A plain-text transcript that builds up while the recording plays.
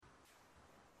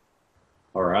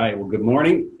All right. Well, good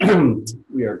morning.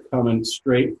 We are coming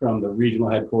straight from the regional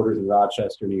headquarters in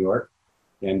Rochester, New York.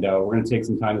 And we're going to take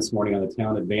some time this morning on the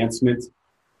talent advancement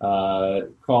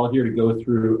call here to go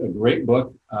through a great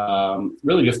book,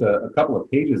 really just a couple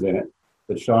of pages in it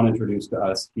that Sean introduced to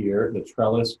us here, The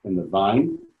Trellis and the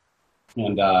Vine.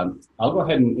 And I'll go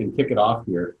ahead and kick it off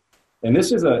here. And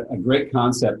this is a great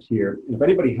concept here. And if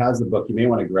anybody has the book, you may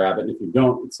want to grab it. If you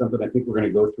don't, it's something I think we're going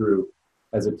to go through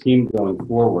as a team going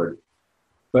forward.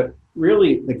 But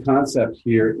really, the concept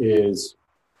here is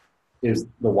the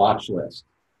watch list.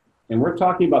 And we're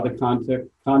talking about the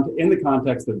in the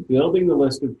context of building the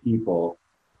list of people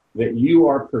that you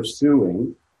are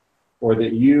pursuing or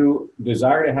that you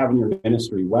desire to have in your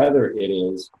ministry, whether it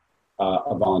is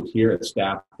a volunteer, a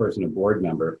staff person, a board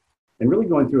member, and really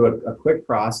going through a quick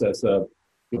process of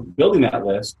building that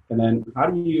list. And then how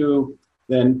do you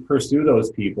then pursue those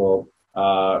people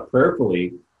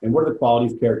prayerfully? And what are the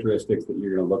qualities, characteristics that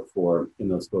you're going to look for in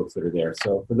those folks that are there?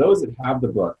 So for those that have the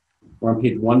book, we're on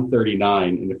page 139.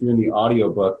 And if you're in the audio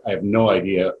book, I have no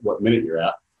idea what minute you're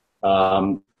at.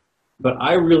 But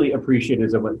I really appreciate it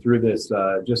as I went through this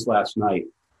just last night.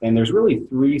 And there's really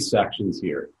three sections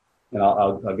here. And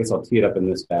I guess I'll tee it up in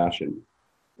this fashion.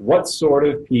 What sort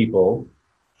of people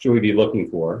should we be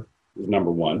looking for is number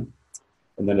one.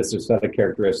 And then it's a set of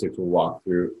characteristics we'll walk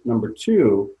through. Number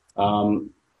two,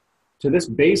 to this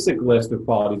basic list of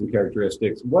qualities and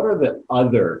characteristics, what are the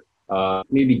other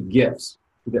maybe gifts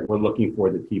that we're looking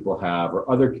for that people have or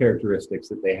other characteristics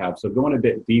that they have? So going a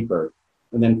bit deeper.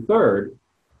 And then third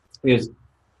is,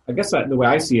 I guess the way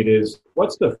I see it is,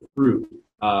 what's the fruit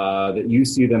that you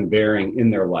see them bearing in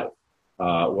their life?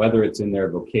 Whether it's in their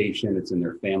vocation, it's in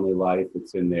their family life,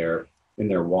 it's in their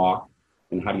walk,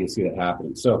 and how do you see that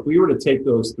happening? So if we were to take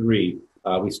those three,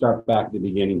 we start back at the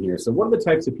beginning here. So what are the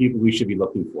types of people we should be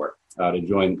looking for to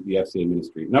join the FCA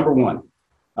ministry? Number one,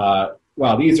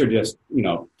 wow, these are just,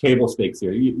 table stakes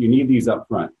here. You need these up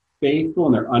front. Faithful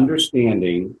in their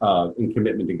understanding of and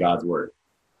commitment to God's word.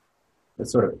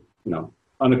 That's sort of,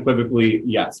 unequivocally,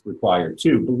 yes, required.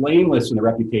 Two, blameless in the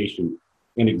reputation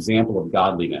and example of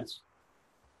godliness.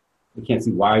 I can't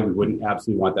see why we wouldn't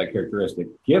absolutely want that characteristic.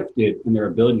 Gifted in their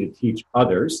ability to teach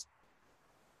others.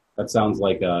 That sounds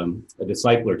like a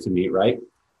discipler to me, right?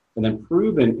 And then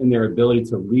proven in their ability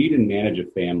to lead and manage a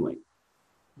family.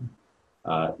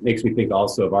 Makes me think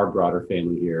also of our broader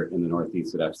family here in the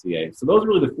Northeast at FCA. So those are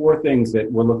really the four things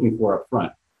that we're looking for up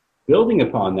front. Building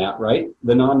upon that, right,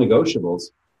 the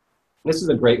non-negotiables. This is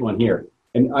a great one here.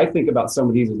 And I think about some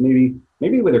of these as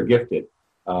maybe where they're gifted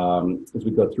as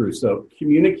we go through. So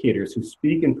communicators who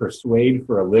speak and persuade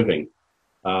for a living.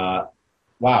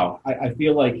 Wow, I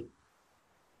feel like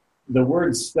the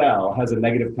word sell has a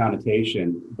negative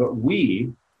connotation, but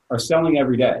we are selling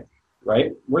every day,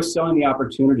 right? We're selling the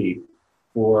opportunity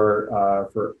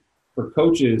for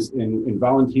coaches and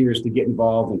volunteers to get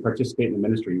involved and participate in the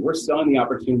ministry. We're selling the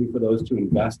opportunity for those to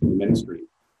invest in the ministry.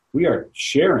 We are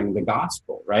sharing the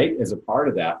gospel, right, as a part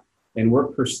of that. And we're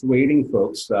persuading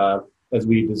folks as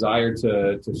we desire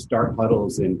to start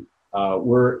huddles, and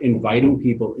we're inviting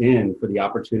people in for the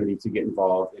opportunity to get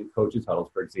involved in coaches' huddles,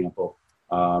 for example,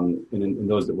 and in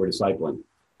those that we're discipling.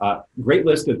 Great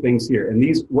list of things here. And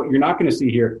these, what you're not going to see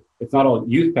here, it's not all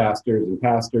youth pastors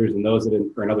and those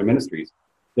that are in other ministries.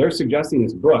 They're suggesting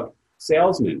this book,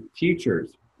 salesmen,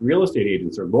 teachers, real estate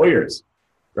agents, or lawyers,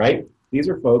 right? These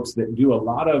are folks that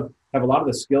have a lot of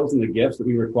the skills and the gifts that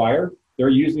we require. They're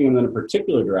using them in a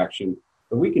particular direction,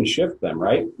 but we can shift them,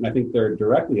 right? And I think they're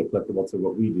directly applicable to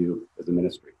what we do as a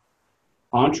ministry.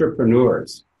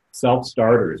 Entrepreneurs,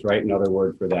 self-starters, right? Another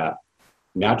word for that.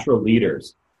 Natural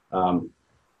leaders.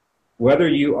 Whether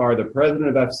you are the president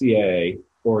of FCA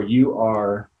or you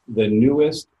are the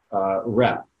newest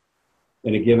rep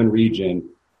in a given region,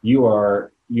 you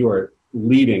are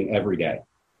leading every day.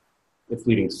 It's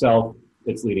leading self,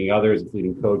 it's leading others, it's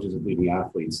leading coaches, it's leading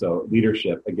athletes. So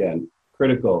leadership, again,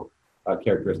 critical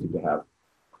characteristic to have.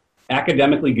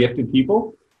 Academically gifted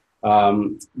people,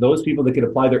 those people that could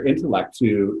apply their intellect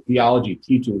to theology,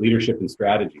 teaching, leadership, and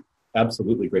strategy.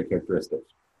 Absolutely great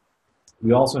characteristics.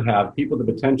 We also have people with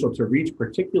the potential to reach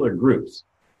particular groups.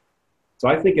 So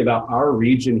I think about our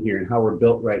region here and how we're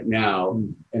built right now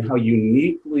and how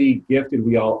uniquely gifted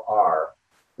we all are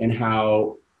and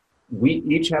how we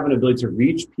each have an ability to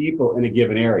reach people in a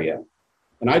given area.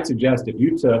 And I'd suggest if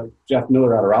you took Jeff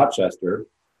Miller out of Rochester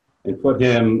and put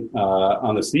him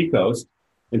on the seacoast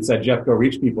and said, Jeff, go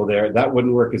reach people there, that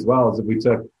wouldn't work as well as if we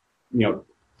took,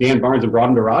 Dan Barnes and brought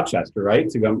him to Rochester, right,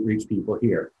 to go reach people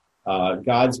here.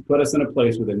 God's put us in a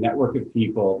place with a network of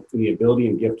people and the ability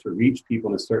and gift to reach people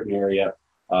in a certain area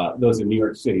Those in New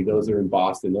York City, those are in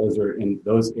Boston, those are in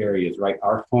those areas, right?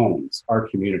 Our homes, our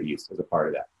communities as a part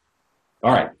of that.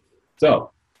 All right.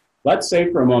 So let's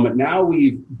say for a moment, now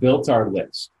we've built our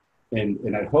list.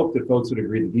 And I hope that folks would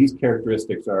agree that these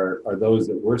characteristics are those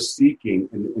that we're seeking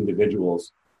in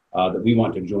individuals that we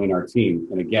want to join our team.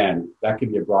 And again, that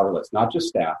could be a broader list, not just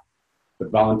staff, but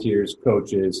volunteers,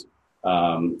 coaches,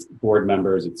 board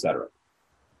members, et cetera.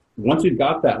 Once we've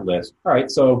got that list, all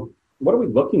right, so what are we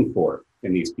looking for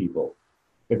in these people?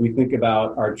 If we think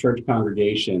about our church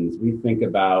congregations, we think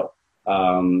about,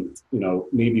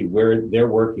 maybe where they're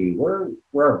working, where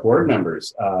our board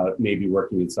members may be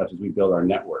working and such as we build our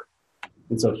network.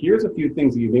 And so here's a few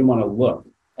things that you may want to look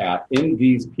at in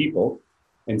these people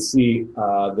and see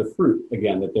the fruit,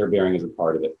 again, that they're bearing as a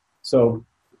part of it. So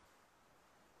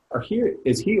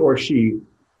is he or she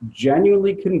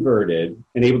genuinely converted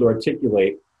and able to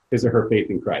articulate his or her faith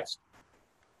in Christ?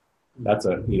 That's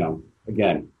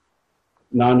again,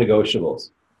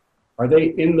 non-negotiables. Are they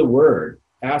in the Word,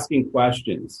 asking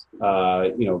questions,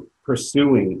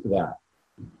 pursuing that?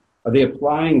 Are they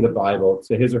applying the Bible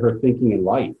to his or her thinking in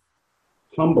life?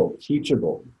 Humble,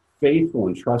 teachable, faithful,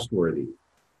 and trustworthy.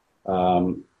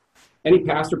 Any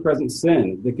past or present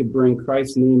sin that could bring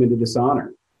Christ's name into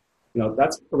dishonor.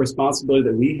 That's a responsibility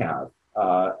that we have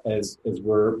as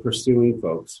we're pursuing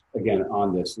folks, again,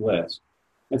 on this list.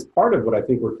 It's part of what I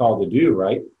think we're called to do,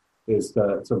 right, is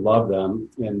to love them.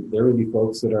 And there would be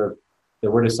folks that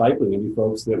we're discipling, maybe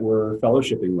folks that we're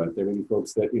fellowshipping with. There may be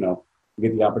folks that, we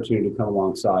get the opportunity to come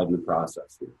alongside in the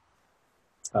process here.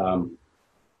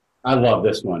 I love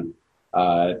this one.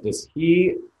 Does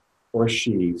he or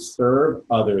she serve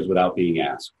others without being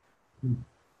asked?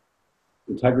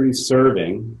 Integrity,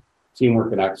 serving,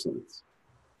 teamwork, and excellence.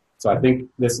 So I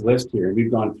think this list here, and we've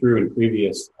gone through in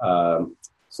previous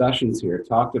sessions here,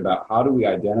 talked about how do we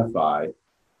identify,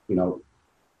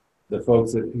 the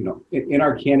folks that, in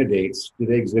our candidates, do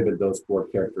they exhibit those four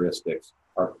characteristics,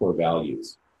 our core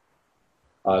values?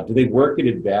 Do they work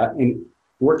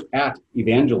at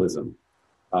evangelism?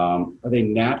 Are they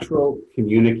natural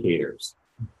communicators?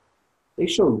 They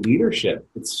show leadership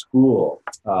at school,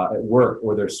 at work,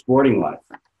 or their sporting life.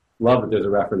 Love that there's a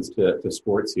reference to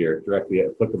sports here, directly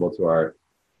applicable to our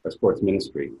sports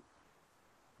ministry.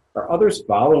 Are others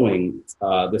following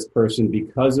this person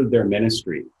because of their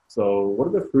ministry? So what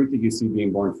are the fruit that you see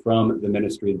being born from the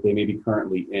ministry that they may be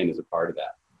currently in as a part of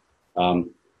that?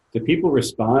 Do people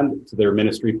respond to their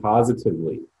ministry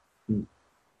positively?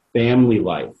 Family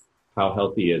life, how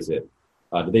healthy is it?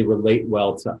 Do they relate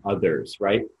well to others,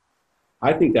 right?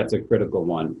 I think that's a critical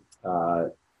one.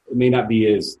 It may not be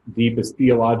as deep as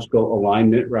theological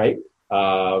alignment, right?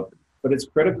 But it's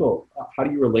critical. How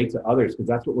do you relate to others? Because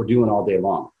that's what we're doing all day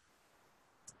long.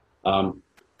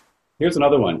 Here's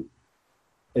another one.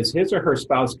 Is his or her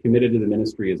spouse committed to the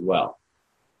ministry as well?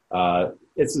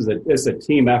 It's a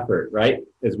team effort, right?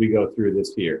 As we go through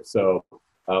this here. So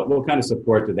what kind of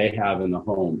support do they have in the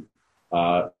home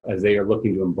as they are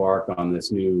looking to embark on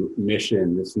this new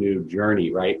mission, this new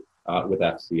journey, right? With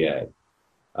FCA.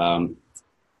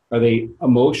 Are they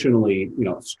emotionally,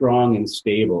 strong and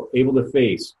stable, able to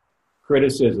face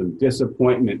criticism,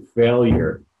 disappointment,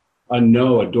 failure, a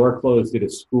door closed at a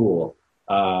school,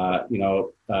 donor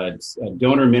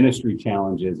ministry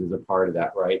challenges is a part of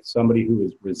that, right? Somebody who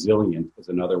is resilient is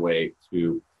another way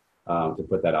to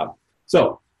put that up.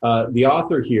 So the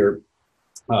author here,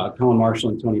 Colin Marshall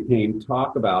and Tony Payne,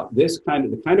 talk about the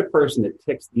kind of person that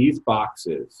ticks these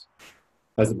boxes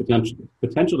has the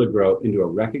potential to grow into a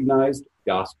recognized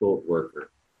gospel worker.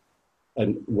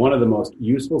 And one of the most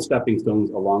useful stepping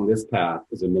stones along this path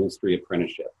is a ministry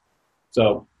apprenticeship.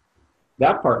 So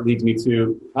that part leads me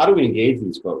to, how do we engage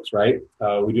these folks, right?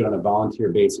 We do it on a volunteer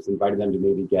basis, inviting them to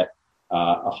maybe get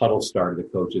a huddle started, the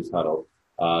coaches huddle.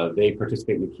 They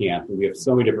participate in the camp, and we have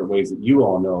so many different ways that you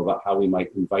all know about how we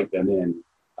might invite them in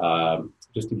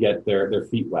just to get their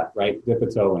feet wet, right? Dip a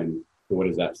toe in to what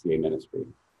is FCA ministry.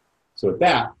 So with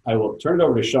that, I will turn it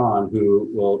over to Sean, who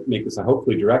will make this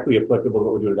hopefully directly applicable to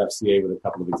what we're doing at FCA with a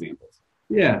couple of examples.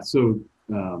 Yeah, so,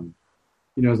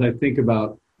 as I think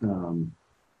about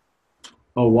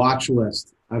a watch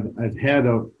list, I've had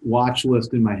a watch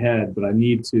list in my head, but I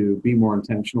need to be more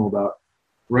intentional about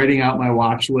writing out my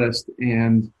watch list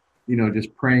and,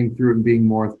 just praying through it and being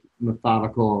more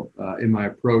methodical in my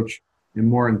approach and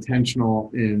more intentional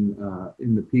in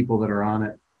the people that are on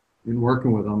it and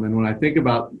working with them. And when I think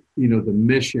about, the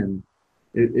mission,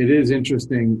 it is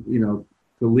interesting,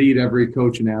 to lead every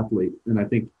coach and athlete. And I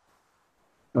think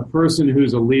a person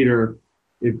who's a leader,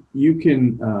 if you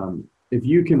can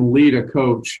lead a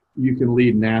coach, you can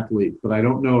lead an athlete. But I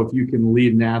don't know if you can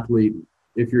lead an athlete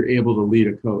if you're able to lead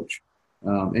a coach.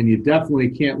 And you definitely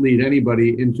can't lead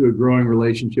anybody into a growing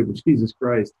relationship with Jesus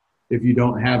Christ if you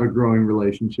don't have a growing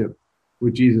relationship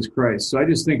with Jesus Christ. So I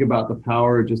just think about the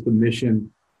power of just the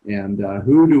mission, and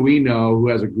who do we know who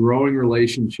has a growing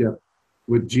relationship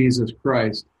with Jesus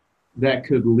Christ that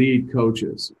could lead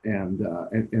coaches, and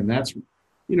that's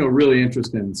really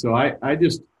interesting. So I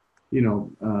just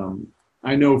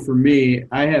I know for me,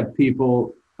 I have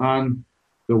people on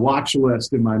the watch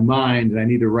list in my mind, and I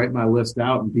need to write my list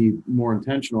out and be more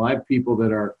intentional. I have people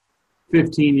that are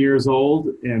 15 years old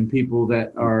and people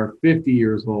that are 50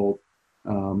 years old,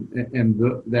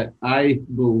 that I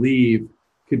believe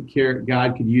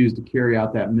God could use to carry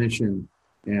out that mission,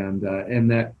 and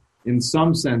that in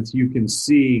some sense you can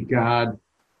see God,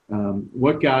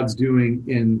 what God's doing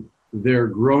in their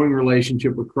growing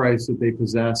relationship with Christ that they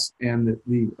possess, and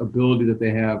the ability that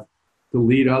they have to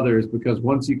lead others. Because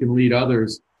once you can lead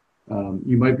others,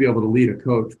 you might be able to lead a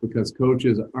coach, because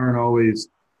coaches aren't always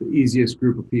the easiest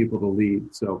group of people to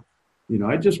lead. So,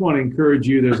 I just want to encourage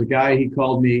you. There's a guy, he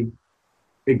called me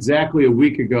exactly a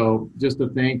week ago just to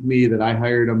thank me that I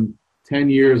hired him 10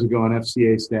 years ago on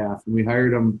FCA staff. And we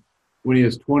hired him when he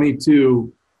was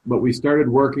 22, but we started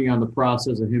working on the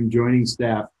process of him joining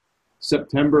staff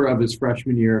September of his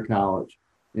freshman year of college.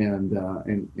 And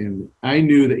I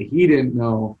knew that he didn't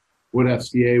know what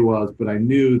FCA was, but I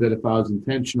knew that if I was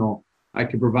intentional, I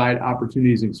could provide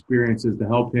opportunities and experiences to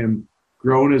help him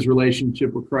grow in his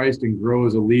relationship with Christ and grow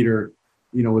as a leader,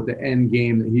 with the end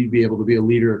game that he'd be able to be a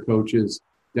leader of coaches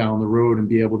down the road and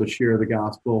be able to share the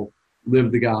gospel,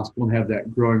 live the gospel, and have that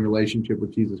growing relationship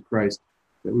with Jesus Christ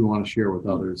that we want to share with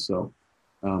others. So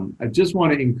I just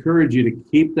want to encourage you to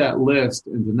keep that list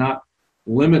and to not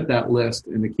limit that list,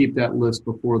 and to keep that list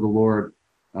before the Lord.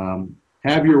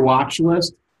 Have your watch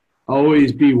list.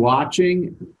 Always be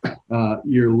watching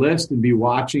your list, and be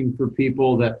watching for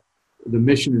people that the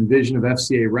mission and vision of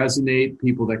FCA resonate,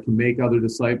 people that can make other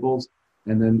disciples.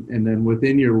 And then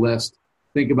within your list,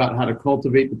 think about how to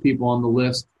cultivate the people on the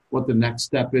list, what the next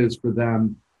step is for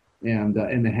them, and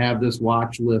to have this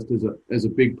watch list as a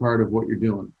big part of what you're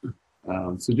doing.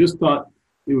 So just thought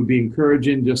it would be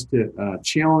encouraging just to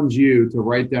challenge you to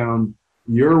write down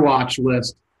your watch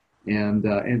list, and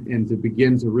to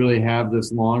begin to really have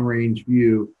this long range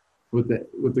view with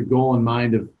the goal in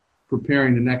mind of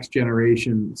preparing the next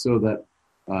generation, so that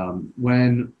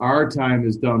when our time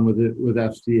is done with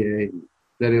FCA,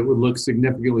 that it would look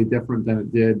significantly different than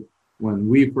it did when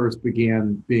we first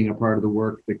began being a part of the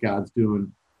work that God's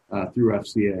doing through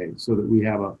FCA, so that we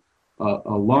have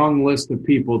a long list of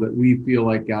people that we feel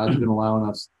like God's been allowing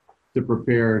us to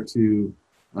prepare to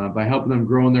by helping them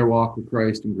grow in their walk with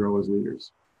Christ and grow as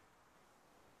leaders.